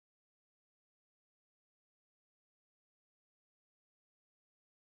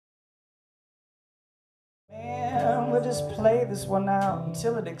We'll just play this one out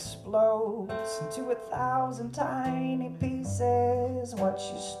until it explodes into 1,000 tiny pieces. What's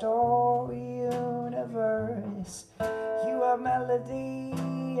your story, universe? You are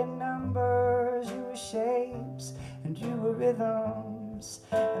melody and numbers, you are shapes and you are rhythms,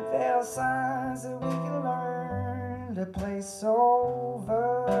 and there are signs that we can learn to place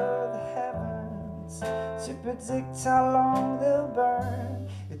over the heavens to predict how long they'll burn.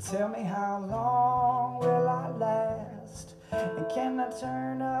 You tell me how long will I last, and can I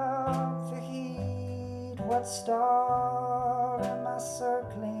turn up the heat? What star am I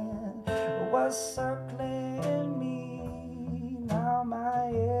circling? What's circling me? Now my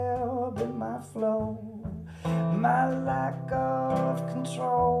ebb and my flow, my lack of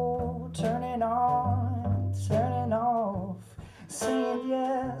control, turning on, turning off, saying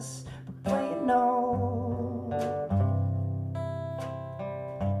yes but playing no.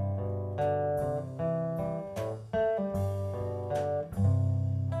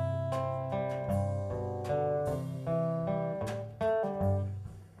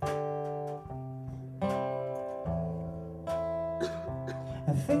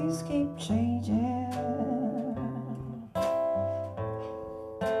 And things keep changing,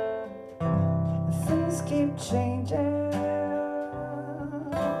 things keep changing,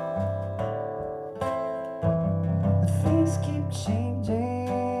 things keep changing.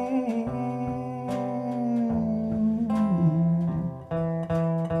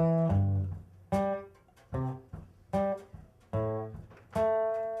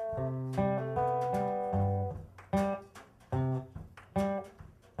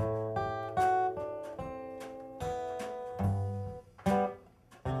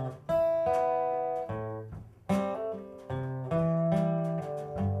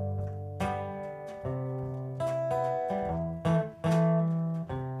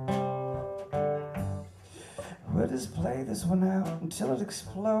 We'll just play this one out until it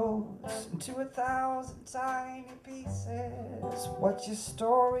explodes into 1,000 tiny pieces. What's your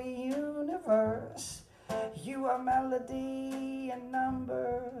story, universe? You are melody and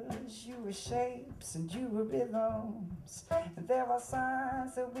numbers, you are shapes and you are rhythms, and there are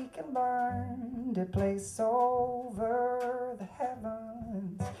signs that we can learn to place over the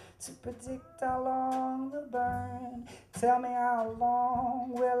heavens to predict how long they'll burn. Tell me how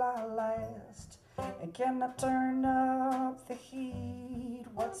long will I last, and can I turn up the heat?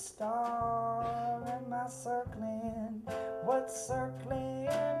 What star am I circling? What's circling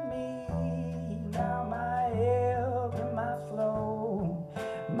me? Now my ebb and my flow,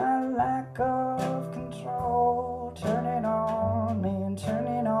 my lack of control, turning on me and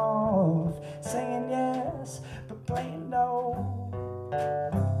turning off, saying yes but playing no.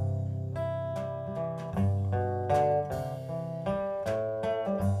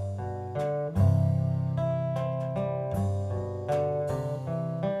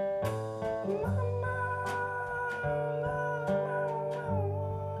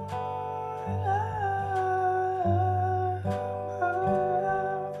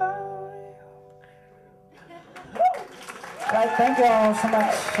 Right, thank you all so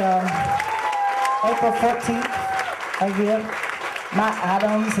much. April 14th, right here. Matt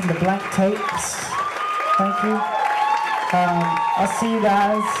Adams and the Blank Tapes. Thank you. I'll see you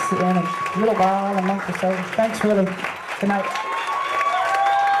guys in a little while, a month or so. Thanks, really. Good night.